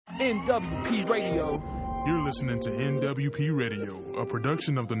NWP Radio. You're listening to NWP Radio, a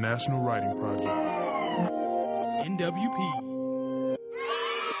production of the National Writing Project. NWP.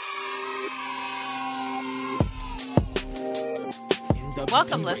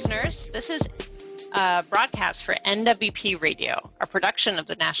 Welcome, listeners. This is a broadcast for NWP Radio, a production of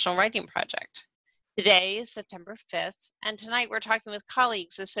the National Writing Project. Today is September 5th, and tonight we're talking with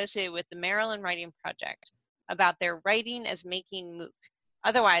colleagues associated with the Maryland Writing Project about their Writing as Making MOOC,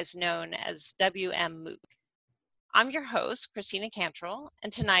 otherwise known as WM MOOC. I'm your host, Christina Cantrell,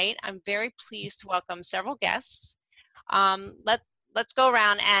 and tonight I'm very pleased to welcome several guests. Let's go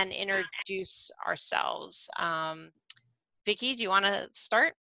around and introduce ourselves. Vicki, do you want to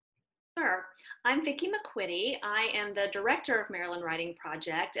start? Sure. I'm Vicki McQuitty. I am the director of Maryland Writing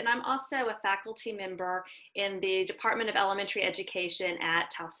Project, and I'm also a faculty member in the Department of Elementary Education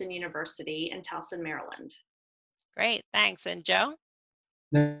at Towson University in Towson, Maryland. Great, thanks. And Joe?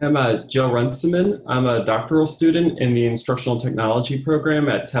 I'm Joe Runciman. I'm a doctoral student in the Instructional Technology program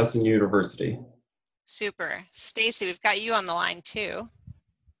at Towson University. Super. Stacy, we've got you on the line too.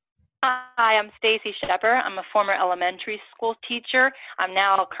 Hi, I'm Stacy Shepard. I'm a former elementary school teacher. I'm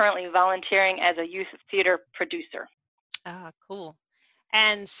now currently volunteering as a youth theater producer. Ah, cool.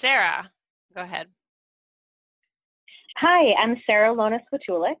 And Sarah, go ahead. Hi, I'm Sarah Lona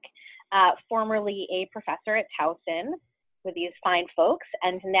Swatulik, formerly a professor at Towson with these fine folks,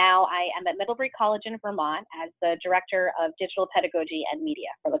 and now I am at Middlebury College in Vermont as the Director of Digital Pedagogy and Media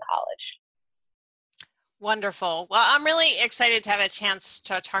for the college. Wonderful. Well, I'm really excited to have a chance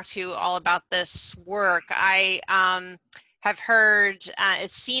to talk to you all about this work. I have heard,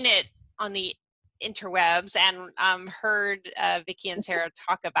 seen it on the interwebs and heard Vicki and Sarah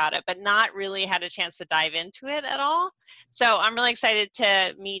talk about it, but not really had a chance to dive into it at all. So I'm really excited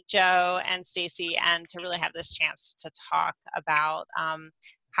to meet Joe and Stacy and to really have this chance to talk about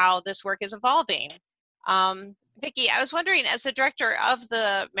how this work is evolving. Vicki, I was wondering, as the director of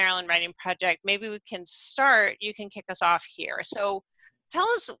the Maryland Writing Project, maybe we can start, you can kick us off here. So tell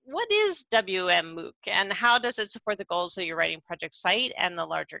us, what is WM MOOC and how does it support the goals of your writing project site and the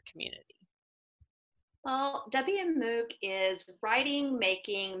larger community? Well, WM MOOC is writing,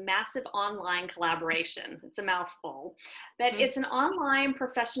 making, massive online collaboration. It's a mouthful, but it's an online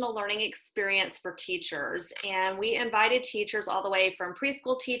professional learning experience for teachers. And we invited teachers all the way from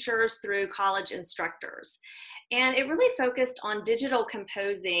preschool teachers through college instructors. And it really focused on digital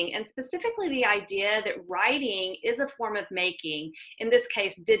composing and specifically the idea that writing is a form of making, in this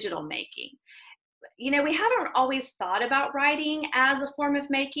case, digital making. You know, we haven't always thought about writing as a form of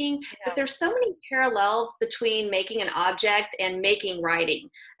making, but there's so many parallels between making an object and making writing,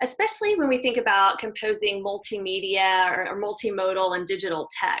 especially when we think about composing multimedia or multimodal and digital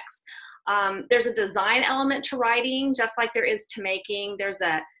text. There's a design element to writing, just like there is to making. There's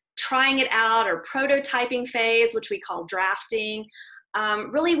a trying it out or prototyping phase, which we call drafting.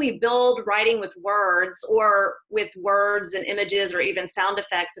 Really, we build writing with words or with words and images or even sound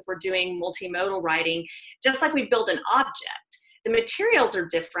effects if we're doing multimodal writing, just like we build an object. The materials are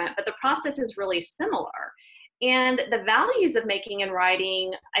different, but the process is really similar. And the values of making and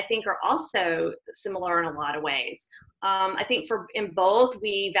writing, I think, are also similar in a lot of ways. I think in both,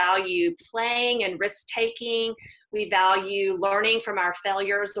 we value playing and risk-taking. We value learning from our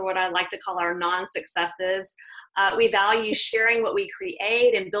failures, or what I like to call our non-successes. We value sharing what we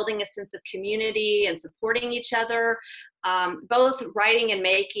create and building a sense of community and supporting each other. Both writing and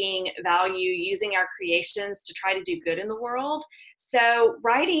making value using our creations to try to do good in the world. So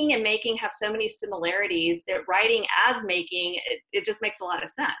writing and making have so many similarities that writing as making, it just makes a lot of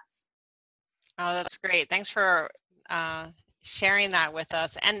sense. Oh, that's great. Thanks for sharing that with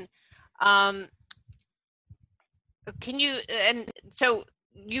us. And so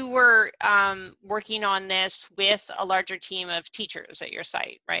you were working on this with a larger team of teachers at your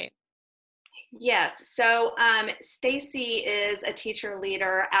site, right? Yes. So Stacy is a teacher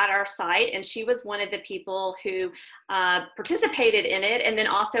leader at our site, and she was one of the people who participated in it and then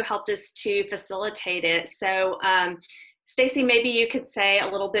also helped us to facilitate it. So Stacy, maybe you could say a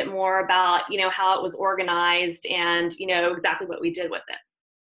little bit more about, how it was organized and, exactly what we did with it.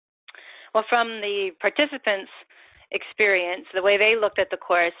 Well, from the participants' experience, the way they looked at the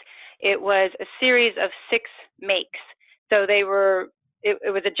course, it was a series of 6 makes. So it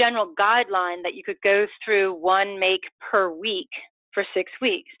was a general guideline that you could go through 1 make per week for 6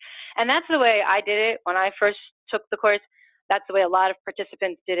 weeks. And that's the way I did it when I first took the course. That's the way a lot of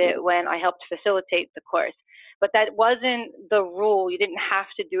participants did it when I helped facilitate the course. But that wasn't the rule. You didn't have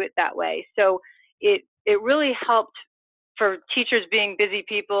to do it that way. So it really helped for teachers being busy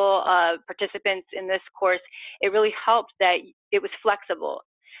people, participants in this course. It really helped that it was flexible.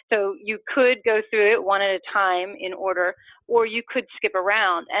 So you could go through it one at a time in order, or you could skip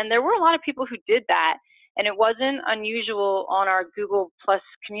around. And there were a lot of people who did that. And it wasn't unusual on our Google Plus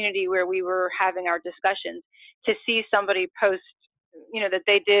community where we were having our discussions to see somebody post, that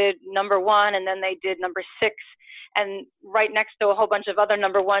they did number 1 and then they did number 6. And right next to a whole bunch of other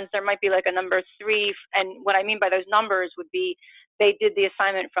number 1s, there might be like a number 3. And what I mean by those numbers would be they did the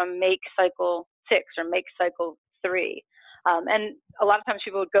assignment from make cycle 6 or make cycle 3. And a lot of times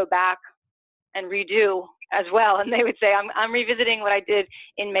people would go back and redo as well, and they would say, I'm revisiting what I did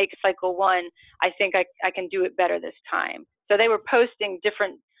in make cycle 1. I think I can do it better this time. So they were posting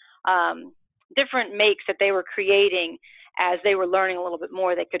different makes that they were creating. As they were learning a little bit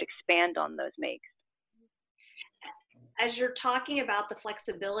more, they could expand on those makes. As you're talking about the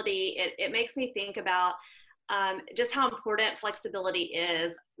flexibility, it makes me think about just how important flexibility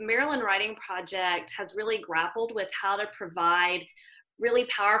is. Maryland Writing Project has really grappled with how to provide really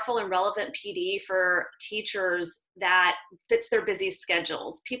powerful and relevant PD for teachers that fits their busy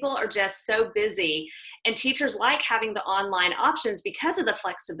schedules. People are just so busy, and teachers like having the online options because of the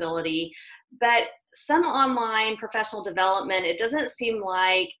flexibility, but some online professional development, it doesn't seem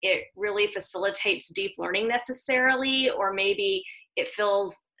like it really facilitates deep learning necessarily, or maybe it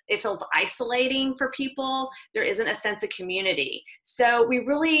feels isolating for people. There isn't a sense of community. So we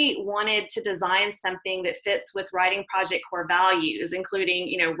really wanted to design something that fits with Writing Project core values,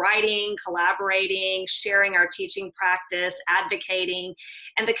 including, writing, collaborating, sharing our teaching practice, advocating,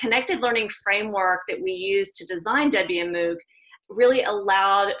 and the connected learning framework that we use to design WMOOC really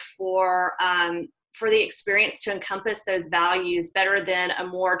allowed for the experience to encompass those values better than a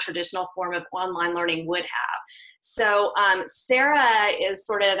more traditional form of online learning would have. So Sarah is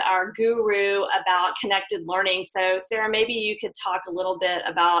sort of our guru about connected learning. So Sarah, maybe you could talk a little bit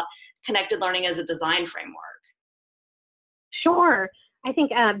about connected learning as a design framework. Sure. I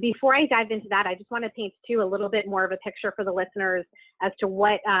think before I dive into that, I just want to paint too a little bit more of a picture for the listeners as to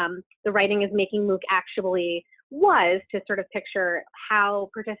what the Writing is Making MOOC actually was, to sort of picture how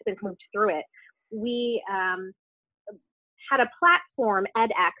participants moved through it. We had a platform,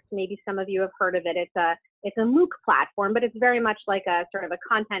 edX, maybe some of you have heard of it. It's a MOOC platform, but it's very much like a sort of a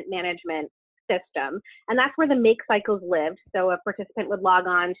content management system. And that's where the make cycles lived. So a participant would log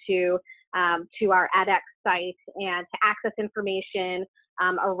on to our edX site and to access information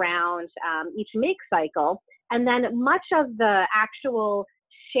around each make cycle. And then much of the actual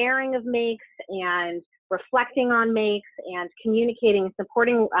sharing of makes and reflecting on makes and communicating and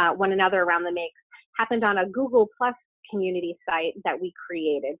supporting one another around the makes happened on a Google Plus community site that we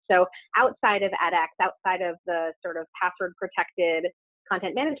created. So outside of edX, outside of the sort of password protected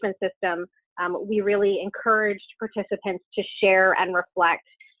content management system, we really encouraged participants to share and reflect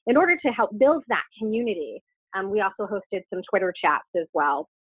in order to help build that community. We also hosted some Twitter chats as well.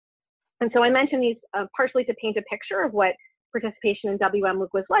 And so I mentioned these partially to paint a picture of what participation in WMOOC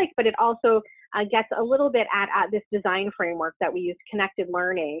was like, but it also gets a little bit at this design framework that we use, connected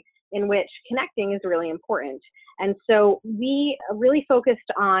learning, in which connecting is really important. And so we really focused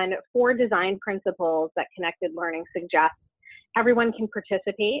on 4 design principles that connected learning suggests. Everyone can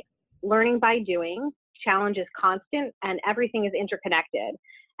participate, learning by doing, challenge is constant, and everything is interconnected.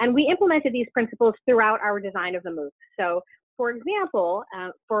 And we implemented these principles throughout our design of the MOOC. So for example,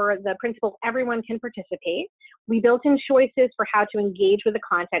 for the principle everyone can participate, we built in choices for how to engage with the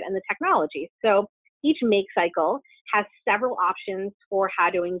content and the technology. So each make cycle has several options for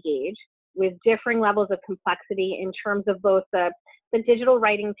how to engage with differing levels of complexity in terms of both the digital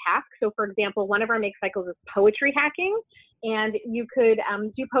writing task. So for example, one of our make cycles is poetry hacking, and you could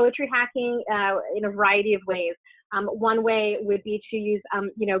do poetry hacking in a variety of ways. One way would be to use,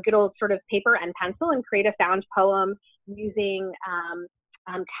 good old sort of paper and pencil and create a found poem using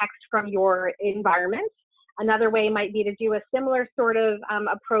text from your environment. Another way might be to do a similar sort of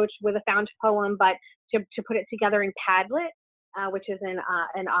approach with a found poem, but to put it together in Padlet, which is an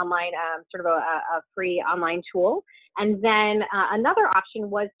online, sort of a free online tool. And then another option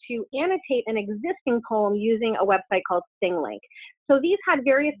was to annotate an existing poem using a website called SingLink. So these had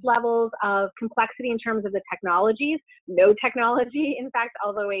various levels of complexity in terms of the technologies, no technology, in fact,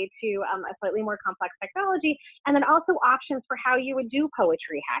 all the way to a slightly more complex technology, and then also options for how you would do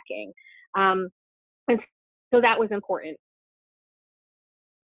poetry hacking. And so that was important.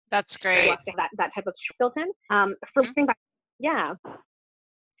 That's great. That type of built in. For learning by, yeah.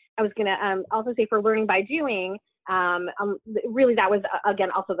 I was gonna also say for learning by doing, really that was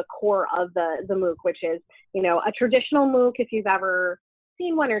again also the core of the MOOC, which is, a traditional MOOC, if you've ever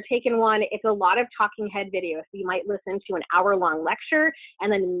seen one or taken one, it's a lot of talking head videos. So you might listen to an hour-long lecture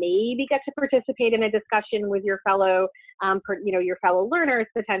and then maybe get to participate in a discussion with your fellow, your fellow learners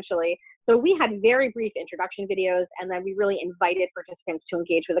potentially. So we had very brief introduction videos, and then we really invited participants to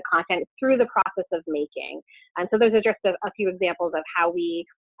engage with the content through the process of making. And so those are just a few examples of how we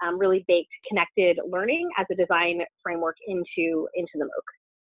really baked connected learning as a design framework into the MOOC.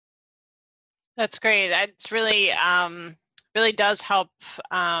 That's great. That's really really does help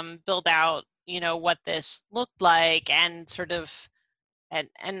build out, what this looked like, and sort of,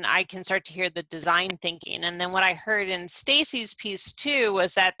 and I can start to hear the design thinking. And then what I heard in Stacy's piece too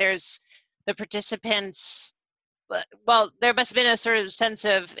was that there's the participants, well, there must have been a sort of sense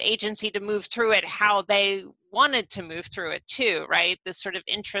of agency to move through it how they wanted to move through it too, right? This sort of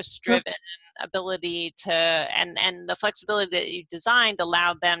interest-driven ability to, and the flexibility that you designed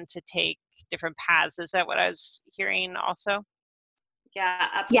allowed them to take different paths. Is that what I was hearing also? Yeah,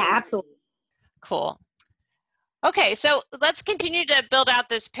 absolutely. Yeah, absolutely. Cool. Okay, so let's continue to build out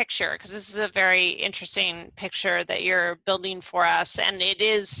this picture, because this is a very interesting picture that you're building for us. And it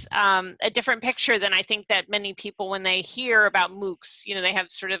is a different picture than I think that many people, when they hear about MOOCs, they have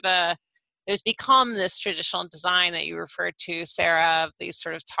sort of there's become this traditional design that you referred to, Sarah, of these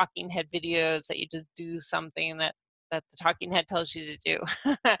sort of talking head videos that you just do something that the talking head tells you to do.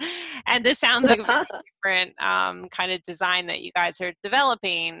 And this sounds like a very different kind of design that you guys are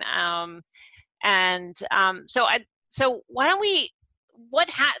developing. So why don't we,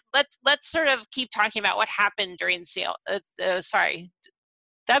 let's sort of keep talking about what happened during WMOOC,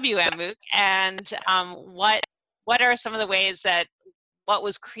 and what are some of the ways that what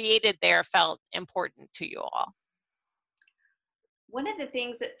was created there felt important to you all? One of the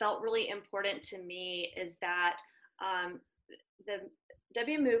things that felt really important to me is that the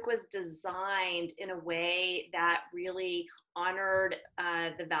WMOOC was designed in a way that really honored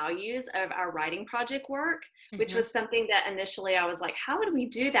the values of our writing project work, which was something that initially I was like, how would we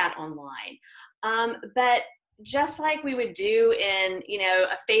do that online? But just like we would do in,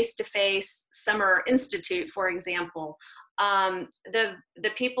 a face-to-face summer institute, for example, the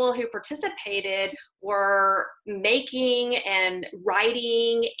people who participated were making and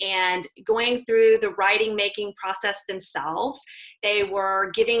writing and going through the writing making process themselves. They were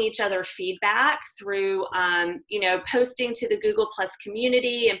giving each other feedback through, posting to the Google Plus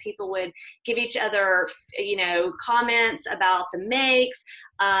community, and people would give each other, comments about the makes.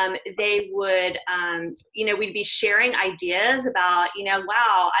 They would, we'd be sharing ideas about,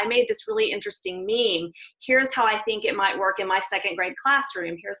 wow, I made this really interesting meme. Here's how I think it might work in my second grade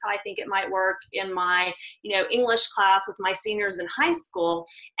classroom. Here's how I think it might work in my, English class with my seniors in high school,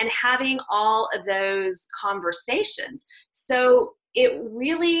 and having all of those conversations. So it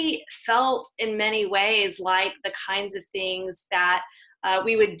really felt in many ways like the kinds of things that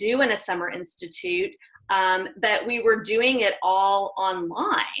we would do in a summer institute, but we were doing it all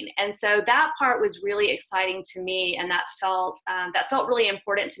online. And so that part was really exciting to me, and that felt really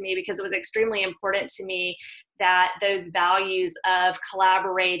important to me, because it was extremely important to me that those values of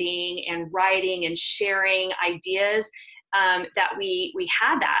collaborating and writing and sharing ideas, that we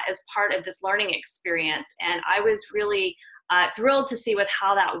had that as part of this learning experience. And I was really thrilled to see with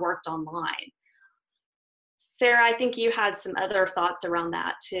how that worked online. Sarah, I think you had some other thoughts around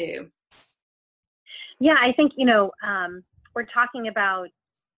that too. Yeah, I think, we're talking about,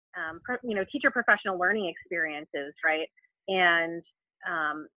 teacher professional learning experiences, right? And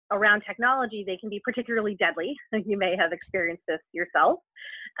around technology, they can be particularly deadly. You may have experienced this yourself.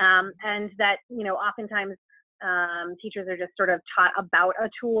 And that, oftentimes teachers are just sort of taught about a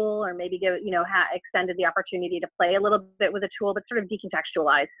tool, or maybe extended the opportunity to play a little bit with a tool, but sort of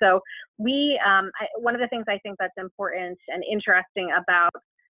decontextualized. So one of the things I think that's important and interesting about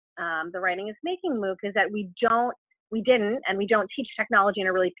the Writing is Making MOOC is that we don't teach technology in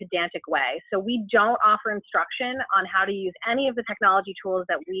a really pedantic way. So we don't offer instruction on how to use any of the technology tools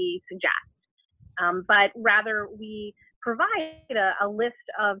that we suggest, but rather we provide a list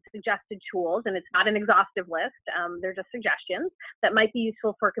of suggested tools, and it's not an exhaustive list. They're just suggestions that might be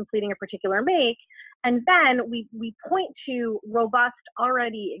useful for completing a particular make. And then we point to robust,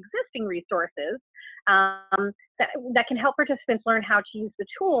 already existing resources that can help participants learn how to use the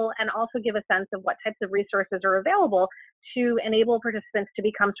tool, and also give a sense of what types of resources are available to enable participants to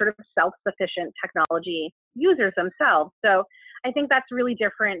become sort of self-sufficient technology users themselves. So I think that's really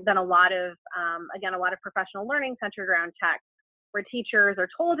different than a lot of professional learning centered around tech, where teachers are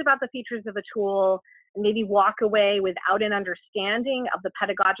told about the features of a tool and maybe walk away without an understanding of the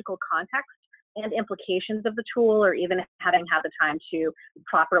pedagogical context and implications of the tool, or even having had the time to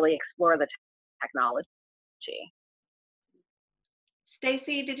properly explore the technology.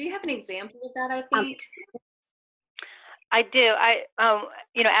 Stacy, did you have an example of that, I think? I do.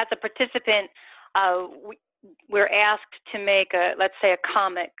 As a participant, we're asked to make let's say a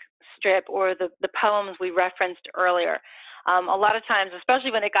comic strip or the poems we referenced earlier. A lot of times,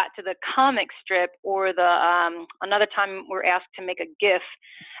 especially when it got to the comic strip or another time we're asked to make a GIF,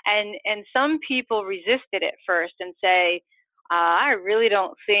 and some people resisted at first and say, I really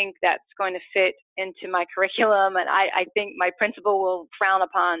don't think that's going to fit into my curriculum, and I think my principal will frown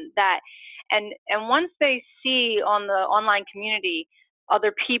upon that. And once they see on the online community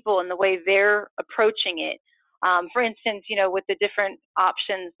other people and the way they're approaching it, for instance, with the different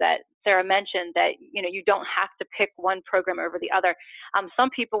options that Sarah mentioned, that you don't have to pick one program over the other. Some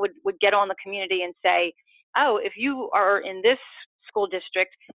people would get on the community and say, oh, if you are in this school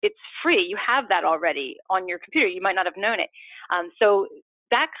district, it's free. You have that already on your computer. You might not have known it. So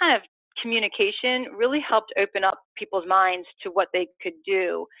that kind of communication really helped open up people's minds to what they could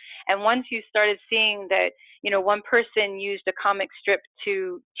do. And once you started seeing that, one person used a comic strip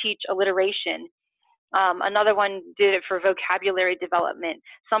to teach alliteration, another one did it for vocabulary development.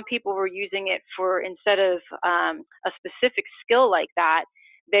 Some people were using it for, instead of a specific skill like that,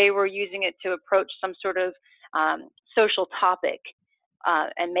 they were using it to approach some sort of social topic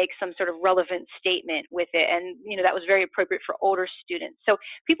and make some sort of relevant statement with it. And, that was very appropriate for older students. So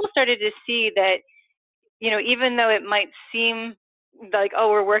people started to see that, even though it might seem like, oh,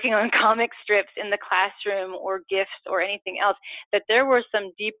 we're working on comic strips in the classroom or GIFs or anything else, that there were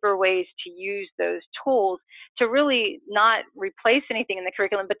some deeper ways to use those tools to really not replace anything in the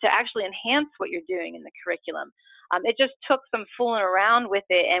curriculum, but to actually enhance what you're doing in the curriculum. It just took some fooling around with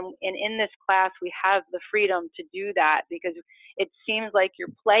it, and in this class we have the freedom to do that, because it seems like you're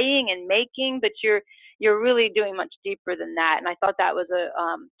playing and making, but you're really doing much deeper than that. And I thought that was a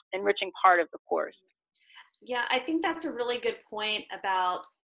enriching part of the course. Yeah, I think that's a really good point about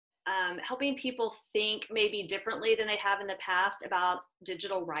helping people think maybe differently than they have in the past about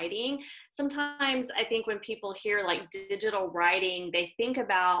digital writing. Sometimes I think when people hear like digital writing, they think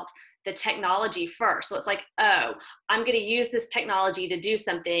about the technology first. So it's like, oh, I'm going to use this technology to do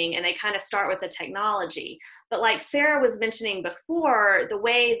something, and they kind of start with the technology. But like Sarah was mentioning before, the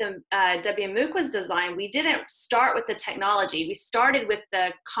way the WMOOC was designed, we didn't start with the technology. We started with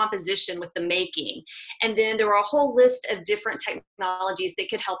the composition, with the making. And then there were a whole list of different technologies that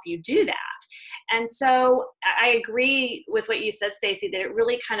could help you do that. And so I agree with what you said, Stacy, that it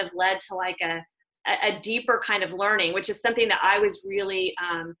really kind of led to like a deeper kind of learning, which is something that I was really,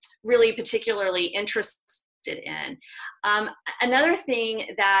 really particularly interested in. Another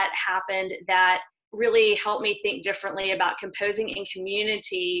thing that happened that really helped me think differently about composing in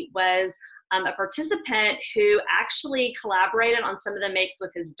community was a participant who actually collaborated on some of the makes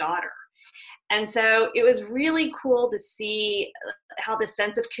with his daughter. And so it was really cool to see how the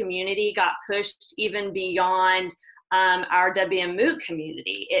sense of community got pushed even beyond our WMOOC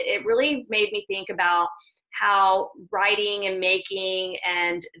community. It really made me think about how writing and making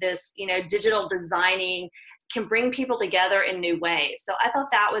and this, digital designing can bring people together in new ways. So I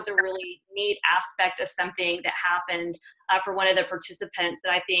thought that was a really neat aspect of something that happened for one of the participants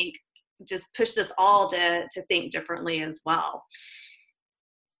that I think just pushed us all to think differently as well.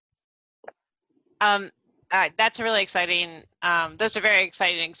 That's really exciting. Those are very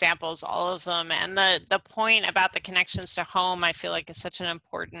exciting examples, all of them. And the point about the connections to home, I feel like is such an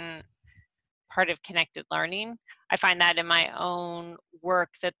important part of connected learning. I find that in my own work,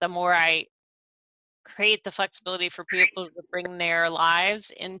 that the more I create the flexibility for people to bring their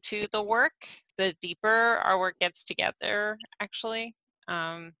lives into the work, the deeper our work gets together, actually.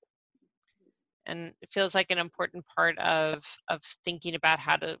 And it feels like an important part of thinking about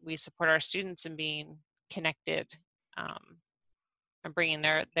how do we support our students in being connected and bringing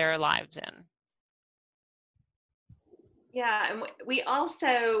their lives in. Yeah, and we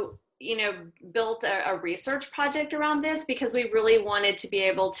also, built a research project around this because we really wanted to be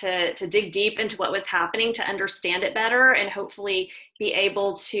able to dig deep into what was happening, to understand it better, and hopefully be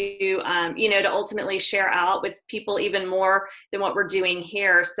able to, to ultimately share out with people even more than what we're doing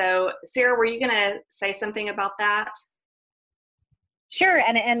here. So Sarah, were you going to say something about that? Sure,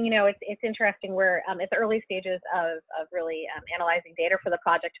 and it's interesting. We're at the early stages of really analyzing data for the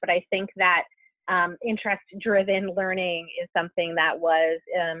project, but I think that interest-driven learning is something that was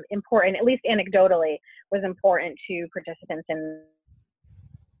important, at least anecdotally, was important to participants in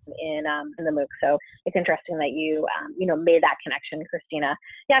the MOOC. So it's interesting that you made that connection, Christina.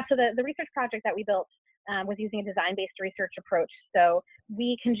 Yeah. So the research project that we built was using a design-based research approach. So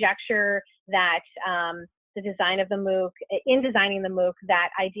we conjecture that the design of the MOOC, in designing the MOOC, that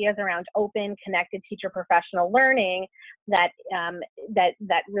ideas around open, connected teacher professional learning that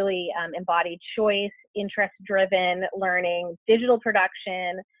really embodied choice, interest-driven learning, digital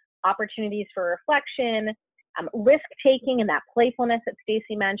production, opportunities for reflection, risk-taking and that playfulness that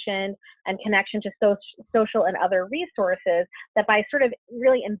Stacy mentioned, and connection to social and other resources, that by sort of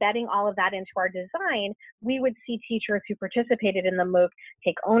really embedding all of that into our design, we would see teachers who participated in the MOOC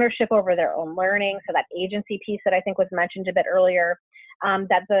take ownership over their own learning. So that agency piece that I think was mentioned a bit earlier,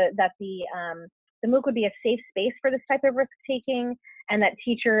 that the MOOC would be a safe space for this type of risk-taking, and that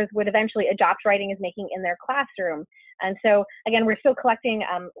teachers would eventually adopt writing as making in their classroom. And so, again, we're still collecting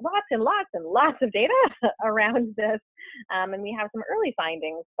lots and lots and lots of data around this, and we have some early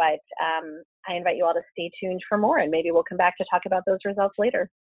findings, but I invite you all to stay tuned for more, and maybe we'll come back to talk about those results later.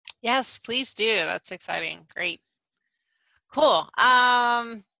 Yes, please do. That's exciting. Great. Cool.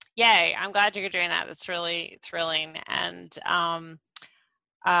 Yay. I'm glad you're doing that. That's really thrilling. And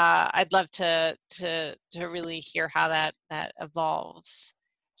I'd love to really hear how that evolves.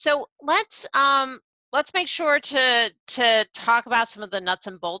 So let's make sure to talk about some of the nuts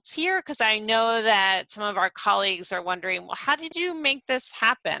and bolts here, because I know that some of our colleagues are wondering, well, how did you make this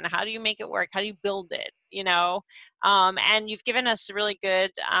happen? How do you make it work? How do you build it? You know, and you've given us really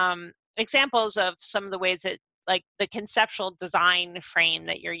good examples of some of the ways that, like, the conceptual design frame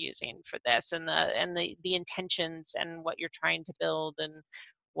that you're using for this, and the intentions and what you're trying to build and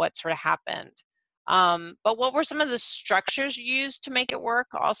what sort of happened. But what were some of the structures you used to make it work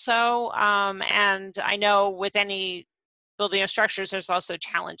also? And I know with any building of structures, there's also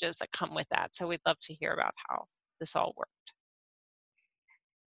challenges that come with that. So we'd love to hear about how this all worked.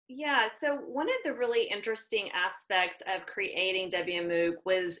 Yeah, so one of the really interesting aspects of creating WMOOC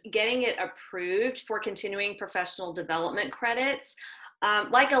was getting it approved for continuing professional development credits.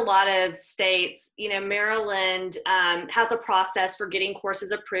 Like a lot of states, you know, Maryland has a process for getting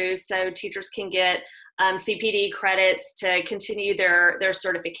courses approved so teachers can get CPD credits to continue their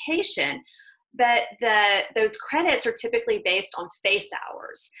certification. But those credits are typically based on face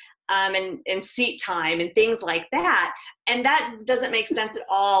hours and seat time and things like that. And that doesn't make sense at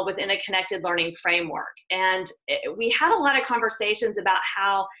all within a connected learning framework. And we had a lot of conversations about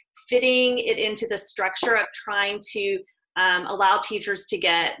how fitting it into the structure of trying to allow teachers to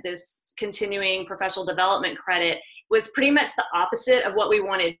get this continuing professional development credit was pretty much the opposite of what we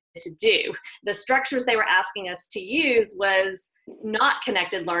wanted to do. The structures they were asking us to use was not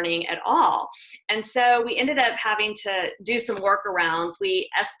connected learning at all. And so we ended up having to do some workarounds. We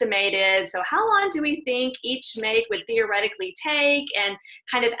estimated, so how long do we think each make would theoretically take, and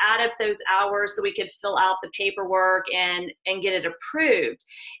kind of add up those hours so we could fill out the paperwork and get it approved.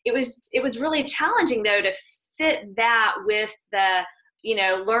 It was really challenging, though, to fit that with the, you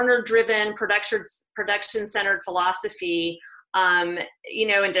know, learner-driven, production-centered philosophy, you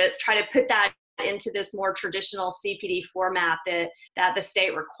know, and to try to put that into this more traditional CPD format that the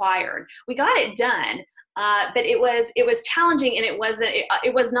state required. We got it done, but it was challenging, and it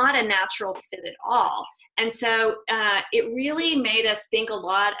was not a natural fit at all. And so it really made us think a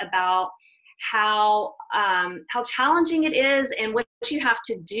lot about how challenging it is and what you have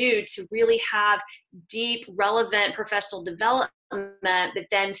to do to really have deep, relevant professional development, but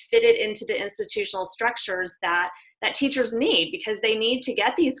then fit it into the institutional structures that teachers need, because they need to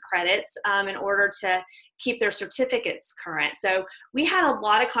get these credits in order to keep their certificates current. So we had a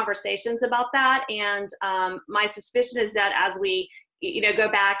lot of conversations about that, and my suspicion is that as we go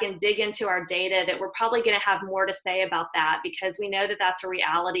back and dig into our data, that we're probably going to have more to say about that, because we know that that's a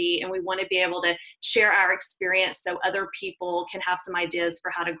reality, and we want to be able to share our experience so other people can have some ideas for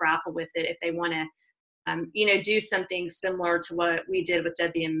how to grapple with it if they want to do something similar to what we did with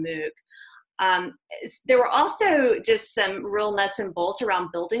WMOOC. There were also just some real nuts and bolts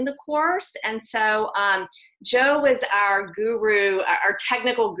around building the course. And so Joe was our guru, our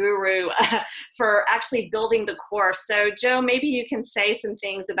technical guru for actually building the course. So Joe, maybe you can say some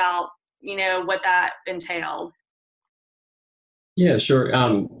things about, what that entailed. Yeah, sure.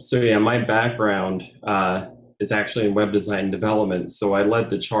 So yeah, my background is actually in web design and development. So I led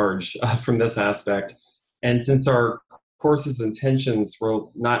the charge from this aspect. And since our course's intentions were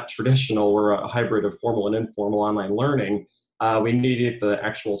not traditional, we're a hybrid of formal and informal online learning, we needed the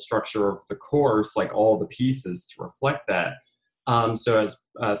actual structure of the course, like all the pieces, to reflect that. So as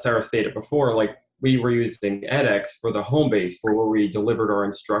Sarah stated before, like we were using edX for the home base for where we delivered our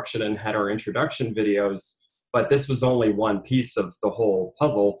instruction and had our introduction videos, but this was only one piece of the whole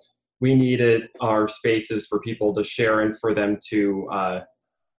puzzle. We needed our spaces for people to share and for them to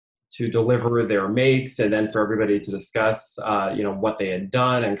deliver their makes, and then for everybody to discuss, what they had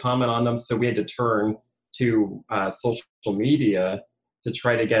done and comment on them. So we had to turn to social media to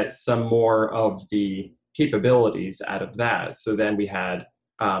try to get some more of the capabilities out of that. So then we had,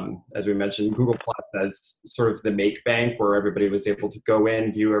 as we mentioned, Google Plus as sort of the make bank where everybody was able to go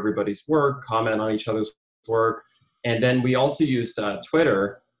in, view everybody's work, comment on each other's work. And then we also used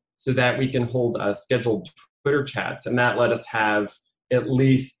Twitter so that we can hold scheduled Twitter chats. And that let us have at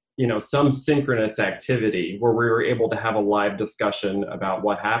least, some synchronous activity where we were able to have a live discussion about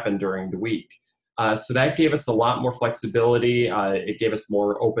what happened during the week. So that gave us a lot more flexibility. It gave us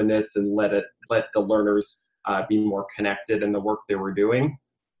more openness and let the learners be more connected in the work they were doing.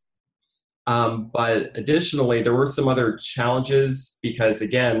 But additionally, there were some other challenges because,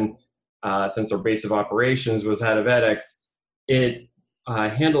 again, since our base of operations was out of edX, it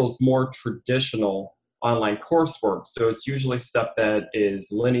handles more traditional online coursework. So it's usually stuff that is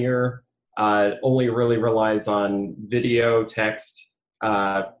linear, only really relies on video, text,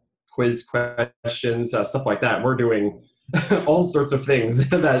 quiz questions, stuff like that. We're doing all sorts of things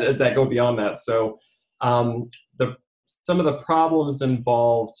that go beyond that. So some of the problems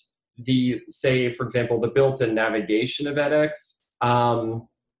involved for example, the built-in navigation of edX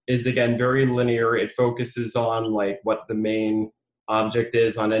is, again, very linear. It focuses on like what the main object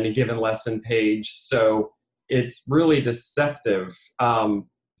is on any given lesson page. So it's really deceptive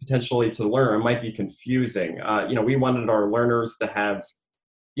potentially to learn. It might be confusing. We wanted our learners to have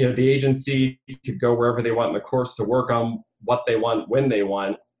the agency to go wherever they want in the course to work on what they want when they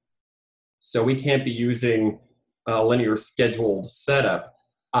want. So we can't be using a linear scheduled setup.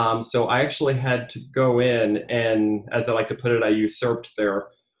 So I actually had to go in and, as I like to put it, I usurped their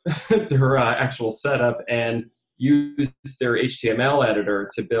actual setup and used their HTML editor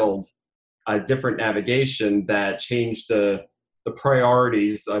to build a different navigation that changed the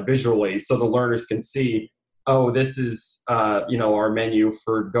priorities visually so the learners can see, oh, this is our menu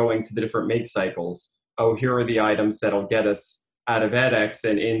for going to the different make cycles. Oh, here are the items that'll get us out of edX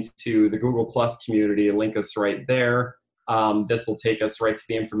and into the Google Plus community and link us right there. This will take us right to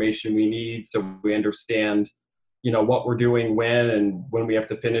the information we need so we understand what we're doing when we have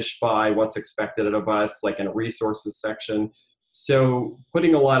to finish by, what's expected of us, like in a resources section. So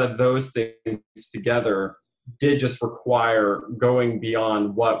putting a lot of those things together did just require going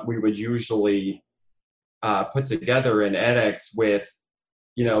beyond what we would usually put together in edX with,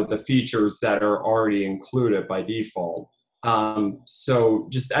 the features that are already included by default. So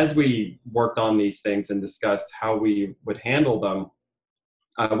just as we worked on these things and discussed how we would handle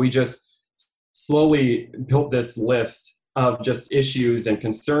them, we just slowly built this list of just issues and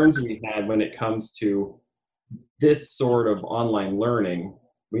concerns we had when it comes to this sort of online learning.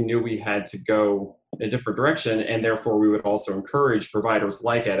 We knew we had to go in a different direction, and therefore we would also encourage providers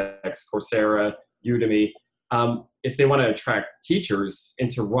like edX, Coursera, Udemy, if they want to attract teachers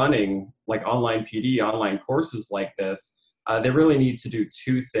into running like online PD, online courses like this, they really need to do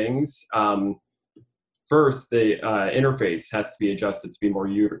two things. First, the interface has to be adjusted to be more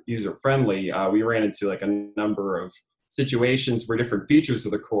user-friendly. We ran into like a number of situations where different features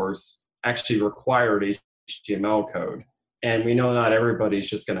of the course actually required HTML code. And we know not everybody's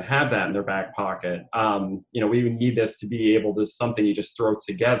just going to have that in their back pocket. We need this to be able to something you just throw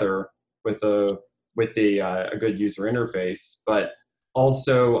together with a good user interface. But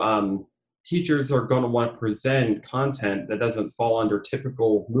also, teachers are going to want to present content that doesn't fall under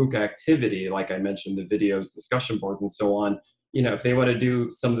typical MOOC activity, like I mentioned, the videos, discussion boards, and so on. If they want to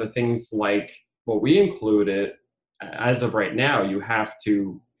do some of the things like what we included, as of right now, you have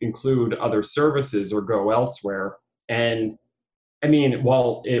to include other services or go elsewhere. And I mean,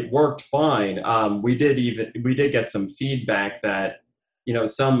 while it worked fine, we did get some feedback that,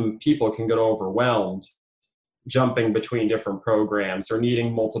 some people can get overwhelmed jumping between different programs or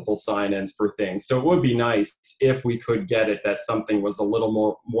needing multiple sign-ins for things. So it would be nice if we could get it that something was a little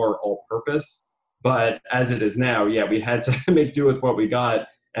more all-purpose. But as it is now, yeah, we had to make do with what we got.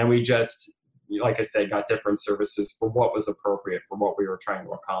 And we just, like I said, got different services for what was appropriate for what we were trying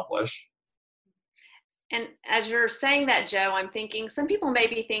to accomplish. And as you're saying that, Joe, I'm thinking some people may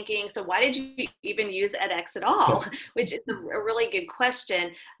be thinking, so why did you even use edX at all? Which is a really good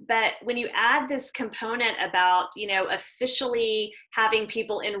question. But when you add this component about, officially having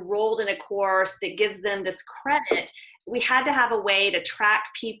people enrolled in a course that gives them this credit, we had to have a way to track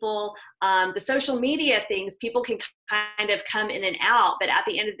people. The social media things, people can kind of come in and out, but at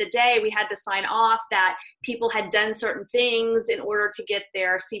the end of the day, we had to sign off that people had done certain things in order to get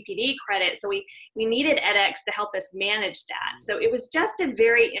their CPD credit. So we needed edX to help us manage that. So it was just a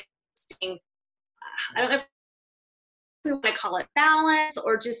very interesting, I don't know if we want to call it balance,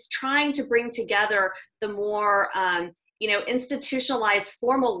 or just trying to bring together the more institutionalized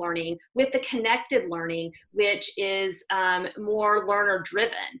formal learning with the connected learning, which is more learner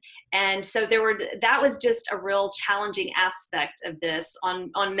driven. And so that was just a real challenging aspect of this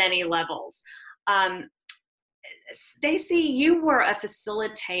on many levels. Stacy, you were a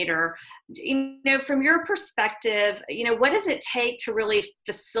facilitator. From your perspective, what does it take to really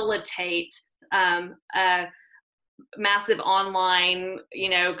facilitate a massive online,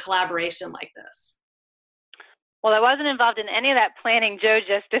 collaboration like this? Well, I wasn't involved in any of that planning Joe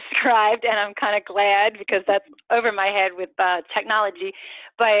just described, and I'm kind of glad, because that's over my head with technology.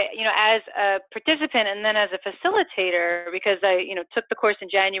 But, as a participant and then as a facilitator, because I, took the course in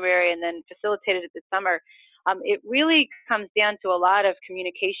January and then facilitated it this summer, it really comes down to a lot of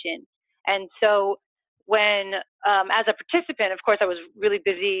communication. And so when, as a participant, of course, I was really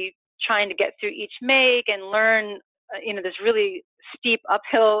busy trying to get through each make and learn, this really steep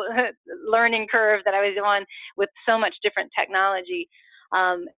uphill learning curve that I was on with so much different technology.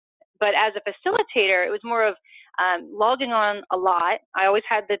 But as a facilitator, it was more of logging on a lot. I always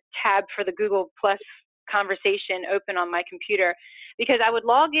had the tab for the Google Plus conversation open on my computer, because I would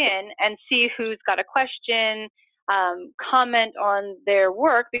log in and see who's got a question, comment on their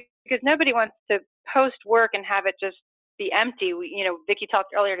work, because nobody wants to post work and have it just be empty. Vicki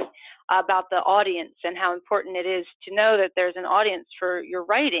talked earlier about the audience and how important it is to know that there's an audience for your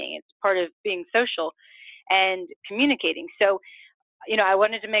writing. It's part of being social and communicating. So, I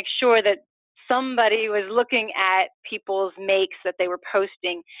wanted to make sure that somebody was looking at people's makes that they were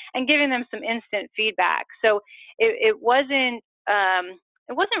posting and giving them some instant feedback. So it wasn't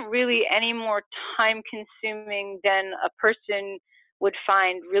really any more time consuming than a person would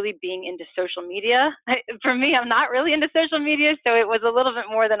find really being into social media. For me, I'm not really into social media, so it was a little bit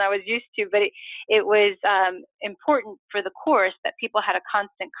more than I was used to, but it was important for the course that people had a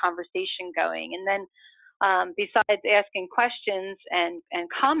constant conversation going. And then besides asking questions and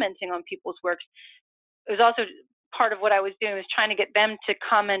commenting on people's works, it was also part of what I was doing was trying to get them to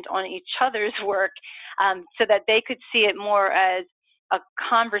comment on each other's work, so that they could see it more as a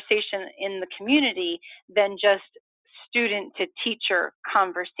conversation in the community than just student to teacher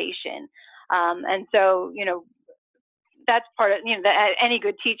conversation. And so, that's part of, that any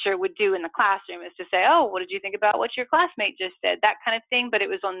good teacher would do in the classroom, is to say, oh, what did you think about what your classmate just said? That kind of thing, but it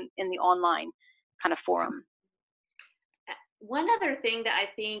was in the online kind of forum. One other thing that I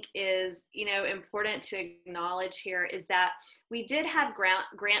think is, important to acknowledge here is that we did have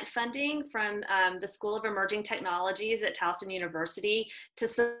grant funding from the School of Emerging Technologies at Towson University to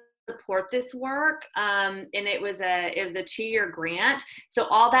support this work, and it was a 2-year grant. So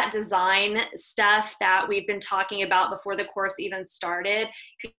all that design stuff that we've been talking about before the course even started,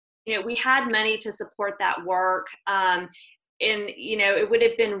 we had money to support that work. And, it would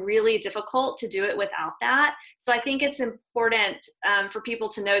have been really difficult to do it without that. So I think it's important for people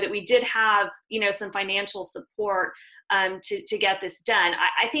to know that we did have, some financial support to get this done.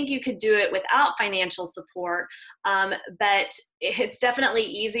 I think you could do it without financial support, but it's definitely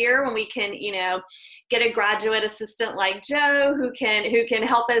easier when we can, get a graduate assistant like Joe who can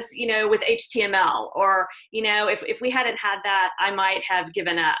help us, with HTML, or, if we hadn't had that, I might have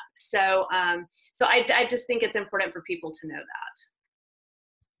given up. So I just think it's important for people to know that.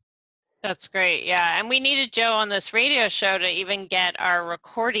 That's great. Yeah. And we needed Joe on this radio show to even get our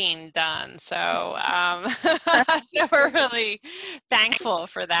recording done. So, so we're really thankful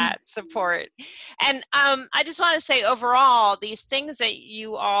for that support. And I just want to say overall, these things that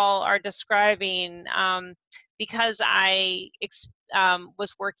you all are describing, because I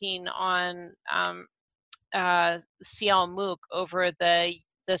was working on CL MOOC over the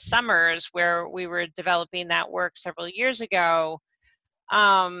summers where we were developing that work several years ago,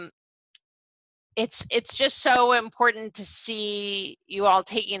 it's just so important to see you all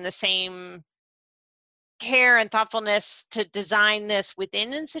taking the same care and thoughtfulness to design this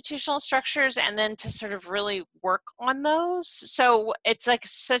within institutional structures and then to sort of really work on those. So it's like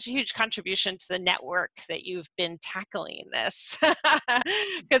such a huge contribution to the network that you've been tackling this,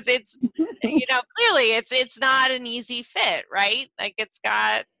 because it's, clearly it's not an easy fit, right? Like it's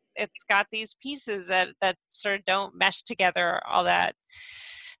got these pieces that sort of don't mesh together all that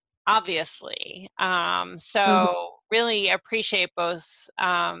obviously. So really appreciate both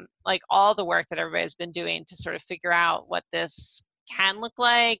like all the work that everybody's been doing to sort of figure out what this can look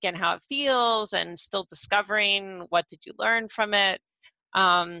like and how it feels, and still discovering what did you learn from it,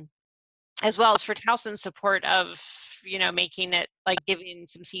 as well as for Towson's support of making it, like giving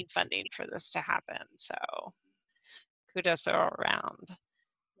some seed funding for this to happen. So kudos all around.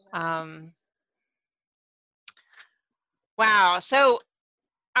 Wow. So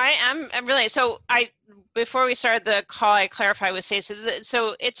I'm really, before we started the call, I clarified with Stacey,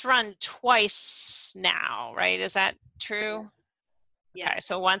 so it's run twice now, right? Is that true? Yes. Okay,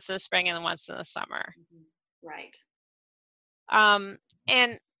 so once in the spring and then once in the summer. Right.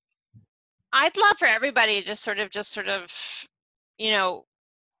 And I'd love for everybody to sort of, you know,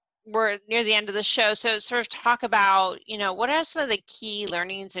 we're near the end of the show, so sort of talk about, you know, what are some of the key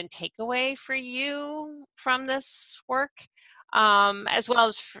learnings and takeaway for you from this work, as well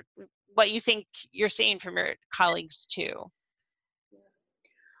as what you think you're seeing from your colleagues too.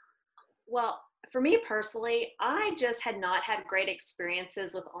 Well, for me personally, I just had not had great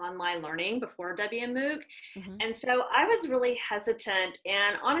experiences with online learning before WMOOC. And so I was really hesitant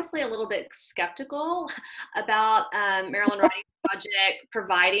and honestly a little bit skeptical about Maryland Writing Project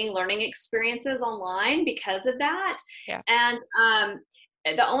providing learning experiences online because of that. Yeah. And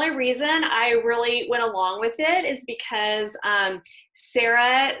the only reason I really went along with it is because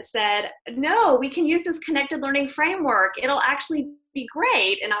Sarah said, no, we can use this connected learning framework. It'll actually be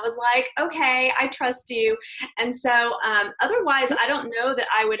great. And I was like, okay, I trust you. And so otherwise, I don't know that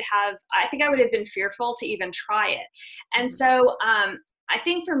I think I would have been fearful to even try it. And so I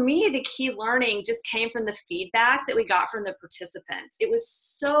think for me, the key learning just came from the feedback that we got from the participants. It was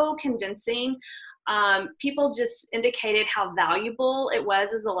so convincing. People just indicated how valuable it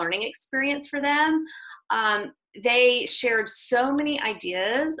was as a learning experience for them. They shared so many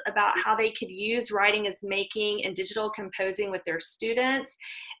ideas about how they could use writing as making and digital composing with their students.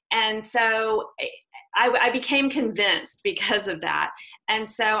 And so I became convinced because of that. And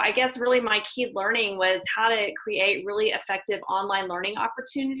so I guess really my key learning was how to create really effective online learning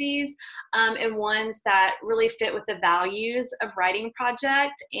opportunities and ones that really fit with the values of Writing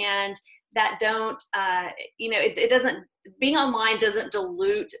Project and that don't, it doesn't, being online doesn't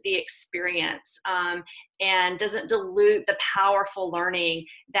dilute the experience and doesn't dilute the powerful learning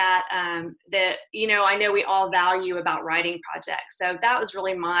that, I know we all value about Writing Project. So that was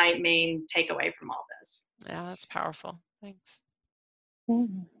really my main takeaway from all this. Yeah, that's powerful. Thanks.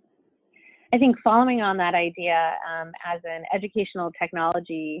 I think following on that idea, as an educational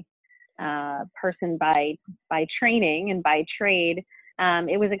technology person by training and by trade,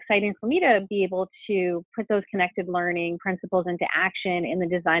 it was exciting for me to be able to put those connected learning principles into action in the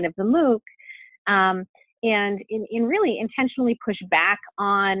design of the MOOC, and in really intentionally push back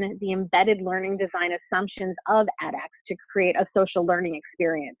on the embedded learning design assumptions of edX to create a social learning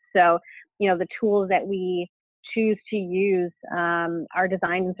experience. So, the tools that we choose to use are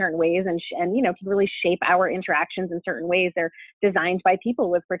designed in certain ways and can really shape our interactions in certain ways. They're designed by people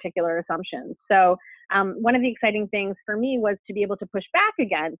with particular assumptions. So one of the exciting things for me was to be able to push back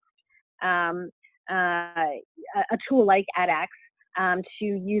against a tool like edX, to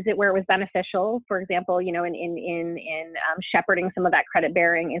use it where it was beneficial. For example, in shepherding some of that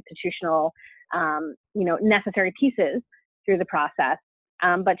credit-bearing institutional, necessary pieces through the process.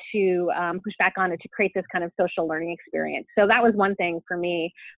 But to push back on it to create this kind of social learning experience. So that was one thing for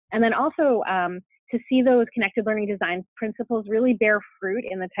me. And then also to see those connected learning design principles really bear fruit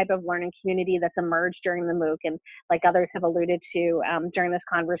in the type of learning community that's emerged during the MOOC and like others have alluded to during this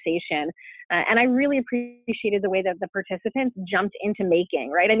conversation. And I really appreciated the way that the participants jumped into making,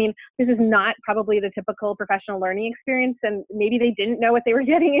 right? I mean, this is not probably the typical professional learning experience and maybe they didn't know what they were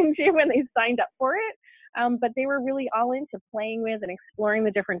getting into when they signed up for it. But they were really all into playing with and exploring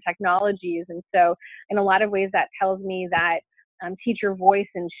the different technologies. And so in a lot of ways, that tells me that teacher voice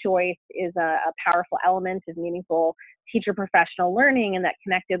and choice is a powerful element of meaningful teacher professional learning, and that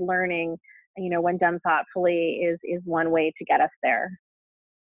connected learning, when done thoughtfully, is one way to get us there.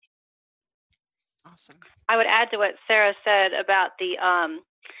 Awesome. I would add to what Sarah said about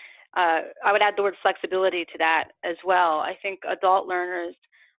I would add the word flexibility to that as well. I think adult learners,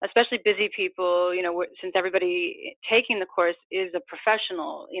 especially busy people, since everybody taking the course is a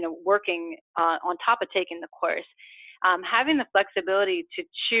professional, working on top of taking the course, having the flexibility to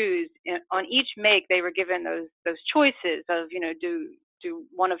choose on each make, they were given those choices of, do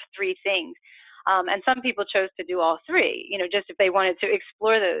one of three things. And some people chose to do all three, just if they wanted to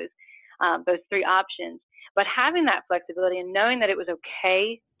explore those three options. But having that flexibility and knowing that it was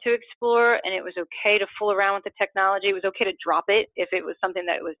okay to explore and it was okay to fool around with the technology, it was okay to drop it if it was something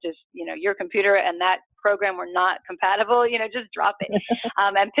that was just, your computer and that program were not compatible, just drop it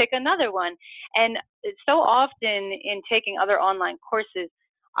and pick another one. And so often in taking other online courses,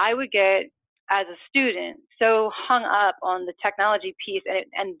 I would get, as a student, so hung up on the technology piece,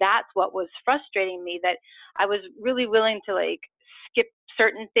 and that's what was frustrating me, that I was really willing to skip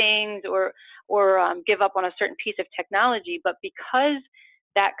certain things or give up on a certain piece of technology. But because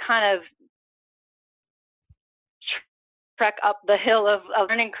that kind of trek up the hill of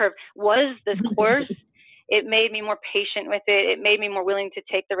learning curve was this course. It made me more patient with it. It made me more willing to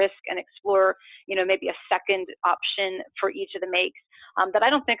take the risk and explore, maybe a second option for each of the makes that I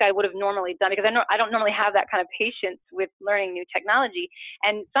don't think I would have normally done, because I don't normally have that kind of patience with learning new technology.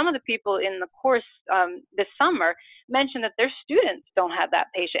 And some of the people in the course this summer mentioned that their students don't have that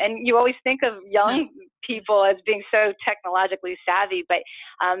patience. And you always think of young people as being so technologically savvy, but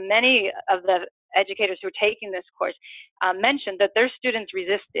many of the educators who are taking this course mentioned that their students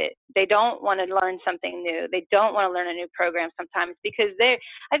resist it. They don't want to learn something new. They don't want to learn a new program sometimes, because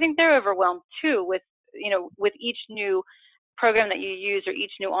I think they're overwhelmed too with each new program that you use or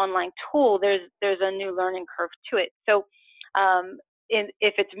each new online tool. There's a new learning curve to it. So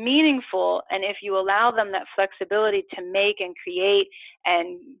if it's meaningful, and if you allow them that flexibility to make and create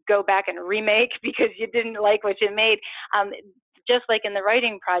and go back and remake because you didn't like what you made, just like in the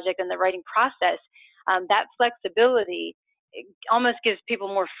writing project and the writing process, that flexibility almost gives people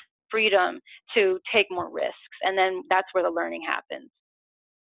more freedom to take more risks. And then that's where the learning happens.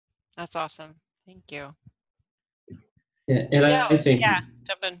 That's awesome. Thank you. Yeah, and I think,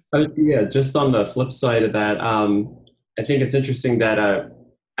 jump in. Just on the flip side of that, I think it's interesting that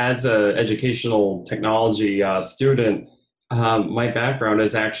as an educational technology student, my background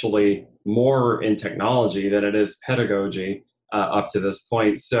is actually more in technology than it is pedagogy up to this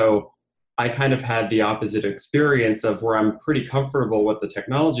point. So I kind of had the opposite experience of where I'm pretty comfortable with the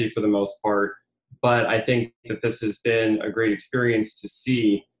technology for the most part, but I think that this has been a great experience to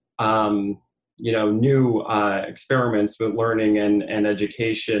see new experiments with learning and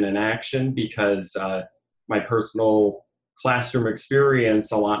education and action, because my personal classroom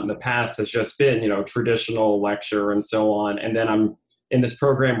experience a lot in the past has just been, traditional lecture and so on. And then I'm in this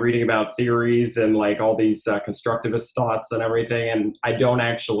program reading about theories and like all these constructivist thoughts and everything. And I don't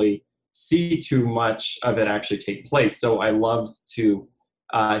actually see too much of it actually take place. So I love to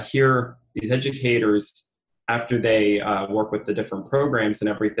hear these educators, after they work with the different programs and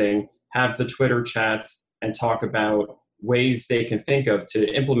everything, have the Twitter chats and talk about ways they can think of to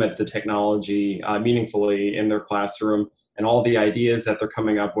implement the technology meaningfully in their classroom, and all the ideas that they're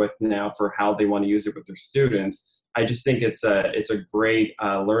coming up with now for how they want to use it with their students. I just think it's a great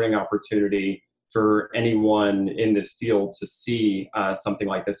learning opportunity for anyone in this field to see something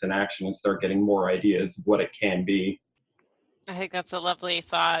like this in action and start getting more ideas of what it can be. I think that's a lovely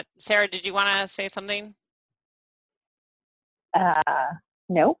thought. Sarah, did you want to say something?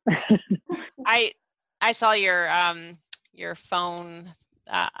 No. I saw your phone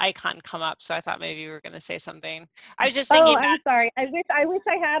icon come up, so I thought maybe you were going to say something. I was just thinking. I'm sorry. I wish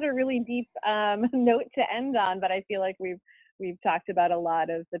I had a really deep note to end on, but I feel like we've talked about a lot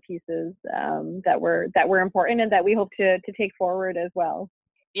of the pieces that were important and that we hope to take forward as well.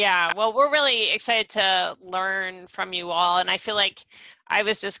 Yeah, well, we're really excited to learn from you all, and I feel like I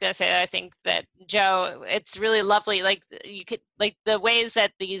was just going to say that I think that, Joe, it's really lovely, like you could, like the ways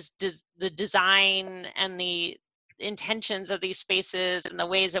that the design and the intentions of these spaces and the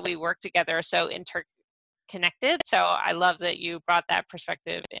ways that we work together are so interconnected. So I love that you brought that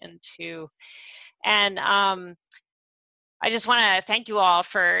perspective into, and I just want to thank you all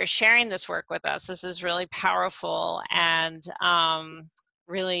for sharing this work with us. This is really powerful and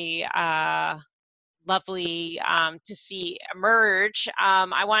really lovely to see emerge.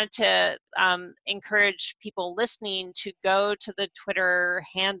 I wanted to encourage people listening to go to the Twitter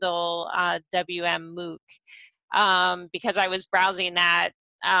handle WMMOOC, because I was browsing that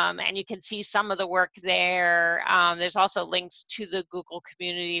and you can see some of the work there. There's also links to the Google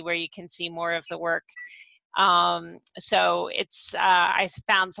community where you can see more of the work. So it's I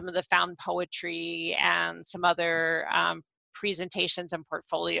found some of the found poetry and some other presentations and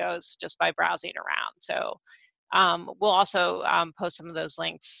portfolios just by browsing around. So we'll also post some of those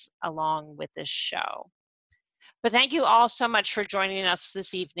links along with this show. But thank you all so much for joining us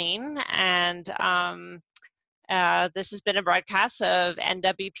this evening. And this has been a broadcast of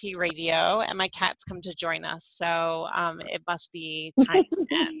NWP Radio, and my cat's come to join us. So it must be time to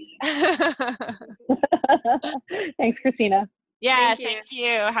end. Thanks, Christina. Yeah, thank you.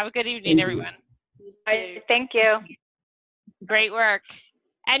 Have a good evening, everyone. Thank you. Great work.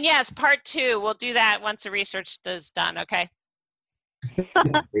 And yes, part 2, we'll do that once the research is done, okay?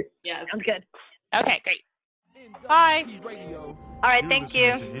 Yeah, sounds good. Okay, great. Bye. All right, thank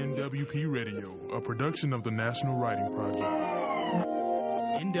you. To NWP Radio, a production of the National Writing Project.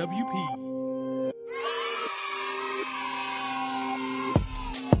 NWP.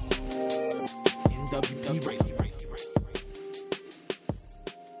 NWP Radio.